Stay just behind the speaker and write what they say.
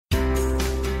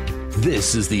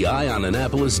This is the Eye on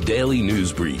Annapolis Daily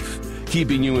News Brief,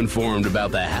 keeping you informed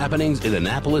about the happenings in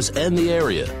Annapolis and the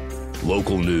area.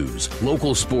 Local news,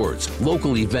 local sports,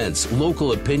 local events,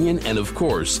 local opinion, and of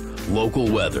course, local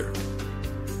weather.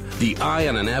 The Eye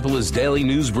on Annapolis Daily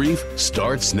News Brief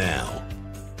starts now.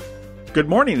 Good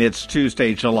morning. It's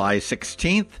Tuesday, July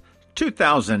 16th,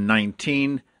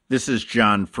 2019. This is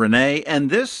John Frenaye,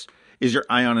 and this is your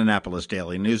Eye on Annapolis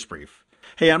Daily News Brief.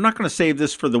 Hey, I'm not going to save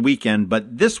this for the weekend,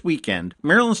 but this weekend,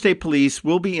 Maryland State Police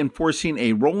will be enforcing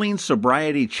a rolling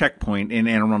sobriety checkpoint in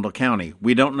Anne Arundel County.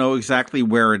 We don't know exactly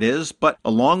where it is, but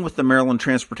along with the Maryland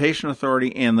Transportation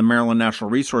Authority and the Maryland Natural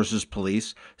Resources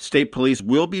Police, State Police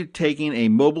will be taking a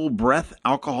mobile breath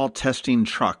alcohol testing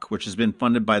truck, which has been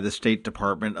funded by the State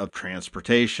Department of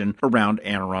Transportation around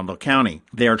Anne Arundel County.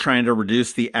 They are trying to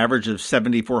reduce the average of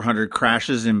 7,400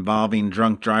 crashes involving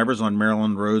drunk drivers on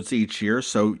Maryland roads each year,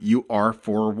 so you are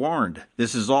forewarned.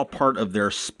 This is all part of their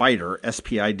SPIDRE,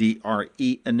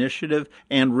 S-P-I-D-R-E initiative.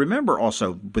 And remember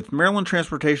also, with Maryland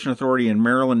Transportation Authority and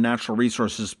Maryland Natural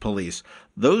Resources Police,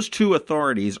 those two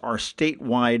authorities are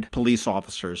statewide police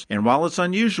officers. And while it's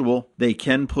unusual, they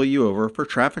can pull you over for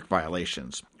traffic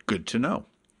violations. Good to know.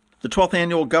 The 12th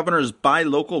Annual Governor's Buy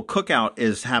Local Cookout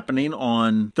is happening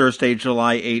on Thursday,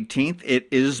 July 18th. It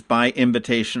is by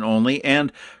invitation only.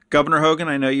 And Governor Hogan,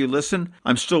 I know you listen.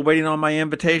 I'm still waiting on my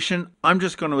invitation. I'm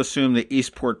just going to assume the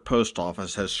Eastport Post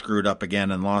Office has screwed up again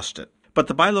and lost it. But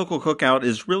the Buy Local Cookout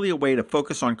is really a way to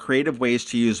focus on creative ways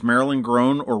to use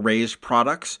Maryland-grown or raised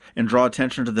products and draw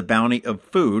attention to the bounty of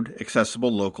food accessible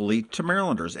locally to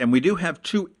Marylanders. And we do have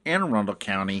two Anne Arundel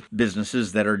County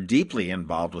businesses that are deeply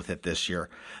involved with it this year.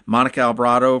 Monica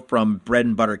Alvarado from Bread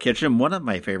and Butter Kitchen, one of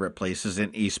my favorite places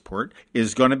in Eastport,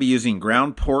 is going to be using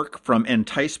ground pork from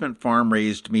Enticement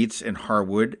Farm-raised meats in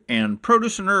Harwood and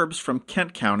produce and herbs from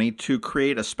Kent County to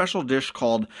create a special dish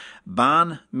called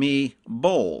Banh Mi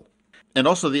Bowl. And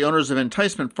also the owners of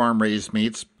Enticement Farm-raised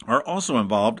meats are also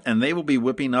involved, and they will be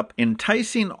whipping up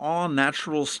enticing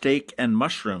all-natural steak and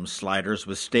mushroom sliders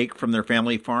with steak from their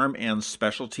family farm and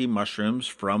specialty mushrooms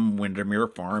from Windermere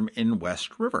Farm in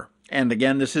West River. And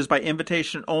again, this is by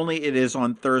invitation only. It is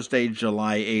on Thursday,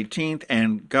 July 18th.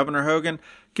 And Governor Hogan,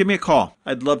 give me a call.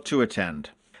 I'd love to attend.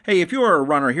 Hey, if you are a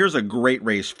runner, here's a great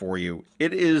race for you.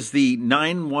 It is the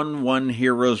 911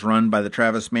 Heroes Run by the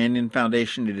Travis Manion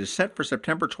Foundation. It is set for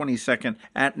September 22nd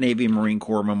at Navy Marine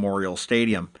Corps Memorial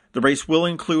Stadium. The race will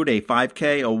include a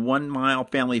 5K, a 1-mile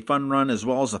family fun run, as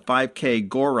well as a 5K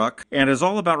Goruck, and is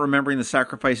all about remembering the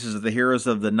sacrifices of the heroes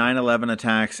of the 9/11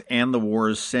 attacks and the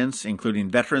wars since, including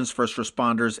veterans, first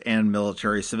responders, and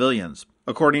military civilians.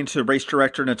 According to race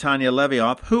director Natanya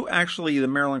Levioff, who actually the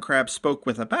Maryland Crabs spoke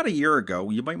with about a year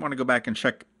ago, you might want to go back and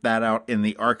check that out in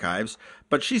the archives,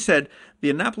 but she said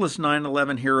the Annapolis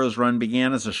 9/11 Heroes Run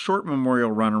began as a short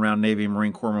memorial run around Navy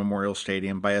Marine Corps Memorial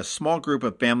Stadium by a small group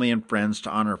of family and friends to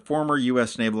honor former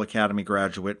U.S. Naval Academy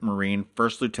graduate Marine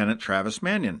First Lieutenant Travis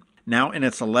Manion. Now in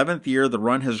its 11th year, the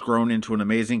run has grown into an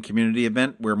amazing community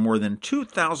event where more than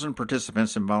 2,000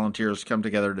 participants and volunteers come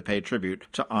together to pay tribute,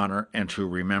 to honor, and to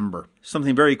remember.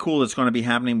 Something very cool that's going to be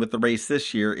happening with the race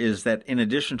this year is that in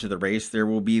addition to the race, there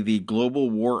will be the Global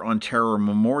War on Terror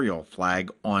Memorial flag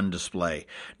on display.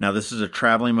 Now, this is a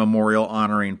traveling memorial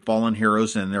honoring fallen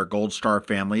heroes and their Gold Star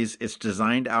families. It's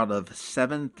designed out of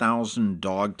 7,000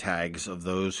 dog tags of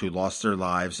those who lost their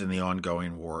lives in the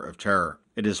ongoing War of Terror.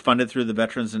 It is funded through the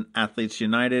Veterans and Athletes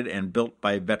United and built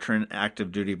by veteran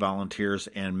active duty volunteers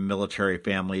and military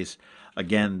families.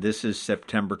 Again, this is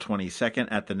September 22nd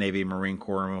at the Navy Marine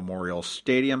Corps Memorial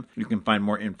Stadium. You can find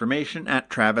more information at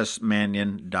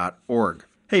travismanion.org.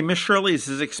 Hey, Miss Shirley's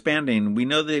is expanding. We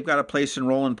know they've got a place in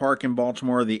Roland Park in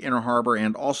Baltimore, the Inner Harbor,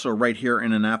 and also right here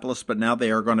in Annapolis, but now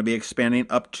they are going to be expanding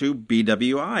up to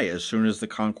BWI as soon as the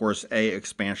Concourse A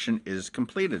expansion is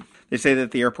completed. They say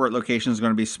that the airport location is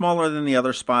going to be smaller than the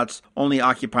other spots, only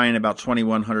occupying about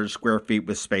 2,100 square feet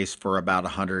with space for about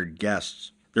 100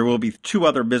 guests. There will be two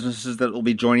other businesses that will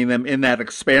be joining them in that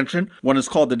expansion. One is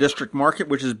called the District Market,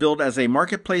 which is billed as a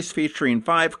marketplace featuring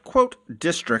 5, quote,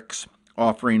 districts,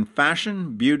 offering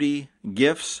fashion, beauty,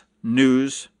 gifts,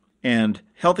 news, and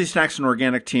healthy snacks and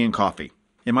organic tea and coffee.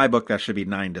 In my book, that should be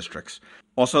 9 districts.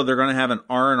 Also, they're going to have an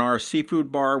R&R seafood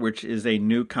bar, which is a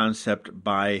new concept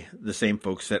by the same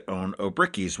folks that own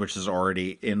O'Bricky's, which is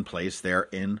already in place there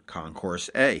in Concourse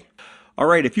A. All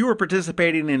right, if you were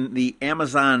participating in the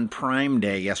Amazon Prime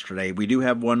Day yesterday, we do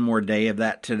have one more day of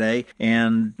that today.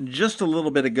 And just a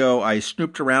little bit ago, I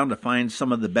snooped around to find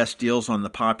some of the best deals on the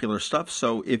popular stuff.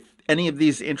 So if any of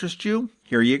these interest you,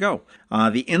 here you go.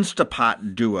 The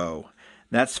Instapot Duo.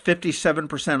 That's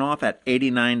 57% off at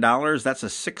 $89. That's a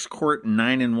 6-quart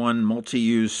 9-in-1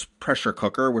 multi-use pressure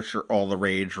cooker, which are all the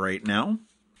rage right now.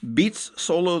 Beats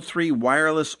Solo 3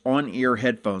 wireless on-ear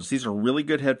headphones. These are really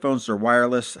good headphones. They're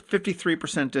wireless.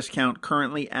 53% discount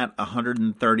currently at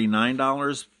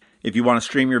 $139. If you want to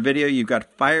stream your video, you've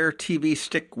got Fire TV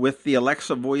Stick with the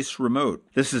Alexa voice remote.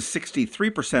 This is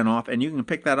 63% off, and you can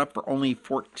pick that up for only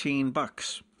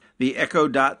 $14. The Echo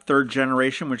Dot 3rd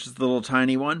generation, which is the little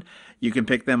tiny one, you can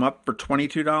pick them up for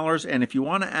 $22. And if you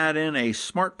want to add in a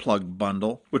smart plug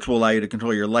bundle, which will allow you to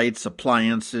control your lights,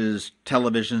 appliances,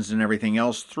 televisions, and everything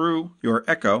else through your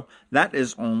Echo, that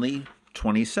is only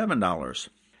 $27.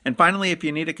 And finally, if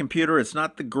you need a computer, it's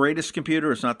not the greatest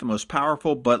computer, it's not the most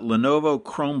powerful, but Lenovo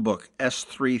Chromebook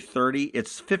S330,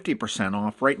 it's 50%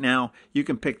 off. Right now, you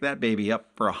can pick that baby up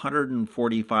for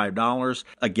 $145.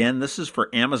 Again, this is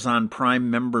for Amazon Prime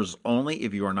members only.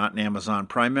 If you are not an Amazon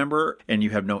Prime member and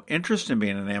you have no interest in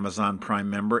being an Amazon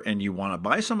Prime member and you want to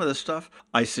buy some of this stuff,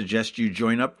 I suggest you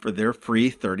join up for their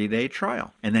free 30-day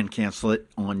trial and then cancel it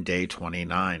on day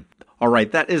 29. All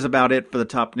right, that is about it for the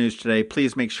top news today.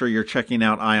 Please make sure you're checking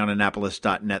out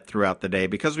eyeonannapolis.net throughout the day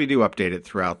because we do update it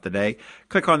throughout the day.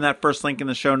 Click on that first link in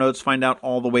the show notes. Find out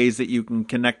all the ways that you can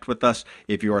connect with us.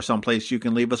 If you are someplace you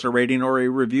can leave us a rating or a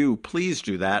review, please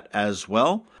do that as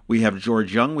well. We have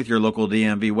George Young with your local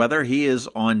DMV weather. He is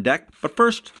on deck. But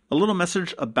first, a little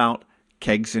message about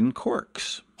Kegs and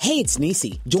Corks. Hey, it's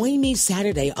Nisi. Join me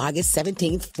Saturday, August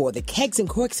 17th for the Kegs and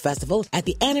Corks Festival at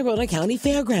the Anne Arundel County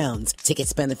Fairgrounds.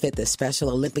 Tickets benefit the Special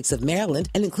Olympics of Maryland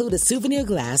and include a souvenir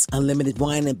glass, unlimited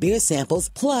wine and beer samples,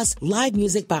 plus live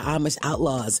music by Amish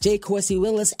Outlaws, J. Corsi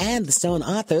Willis and the Stone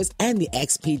Authors, and the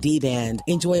XPD Band.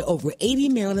 Enjoy over 80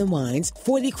 Maryland wines,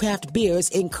 40 craft beers,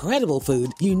 incredible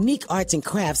food, unique arts and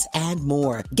crafts, and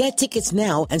more. Get tickets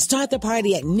now and start the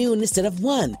party at noon instead of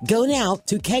 1. Go now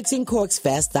to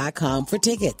kegsandcorksfest.com for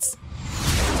tickets.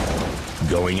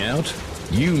 Going out?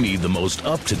 You need the most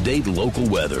up-to-date local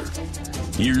weather.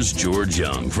 Here's George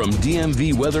Young from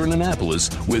DMV Weather in Annapolis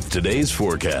with today's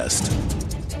forecast.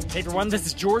 Hey everyone, this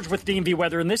is George with DMV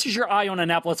Weather, and this is your Eye on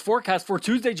Annapolis forecast for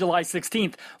Tuesday, July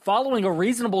 16th. Following a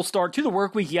reasonable start to the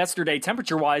work week yesterday,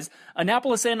 temperature-wise,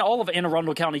 Annapolis and all of Anne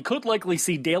Arundel County could likely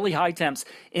see daily high temps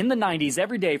in the 90s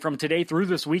every day from today through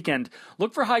this weekend.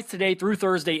 Look for highs today through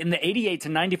Thursday in the 88 to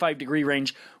 95 degree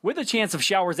range, with a chance of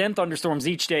showers and thunderstorms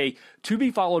each day, to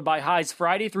be followed by highs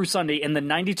Friday through Sunday in the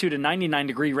 92 to 99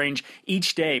 degree range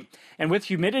each day. And with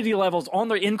humidity levels on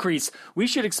the increase, we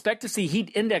should expect to see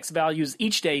heat index values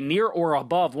each day near or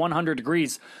above 100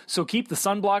 degrees. So keep the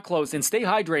sunblock close and stay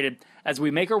hydrated as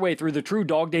we make our way through the true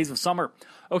dog days of summer.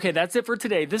 Okay, that's it for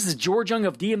today. This is George Young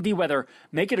of DMV Weather.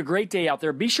 Make it a great day out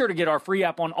there. Be sure to get our free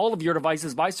app on all of your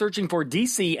devices by searching for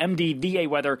DCMDVA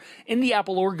Weather in the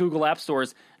Apple or Google App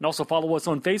Stores. And also follow us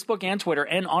on Facebook and Twitter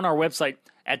and on our website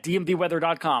at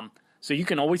dmvweather.com so you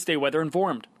can always stay weather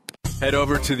informed. Head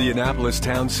over to the Annapolis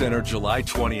Town Center July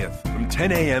 20th from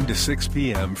 10 a.m. to 6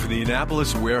 p.m. for the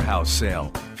Annapolis Warehouse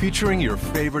Sale, featuring your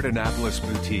favorite Annapolis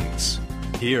boutiques.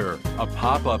 Here, a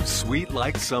pop-up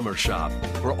sweet-like summer shop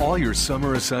for all your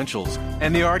summer essentials,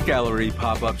 and the Art Gallery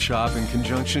pop-up shop in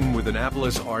conjunction with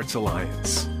Annapolis Arts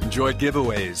Alliance. Enjoy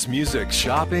giveaways, music,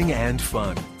 shopping, and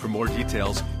fun. For more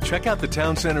details, check out the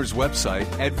Town Center's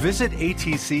website at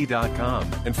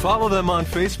visitatc.com and follow them on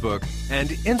Facebook and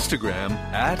Instagram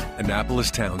at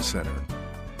Annapolis Town Center.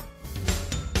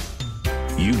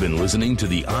 You've been listening to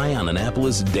the Eye on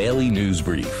Annapolis Daily News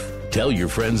Brief. Tell your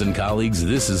friends and colleagues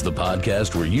this is the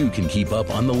podcast where you can keep up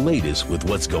on the latest with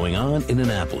what's going on in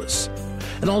Annapolis.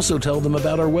 And also tell them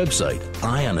about our website,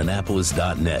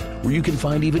 eyeonannapolis.net, where you can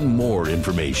find even more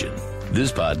information.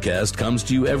 This podcast comes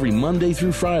to you every Monday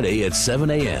through Friday at 7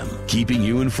 a.m., keeping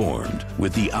you informed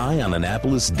with the Eye on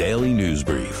Annapolis Daily News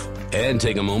Brief. And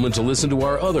take a moment to listen to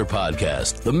our other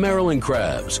podcast, The Maryland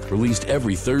Crabs, released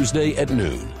every Thursday at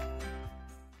noon.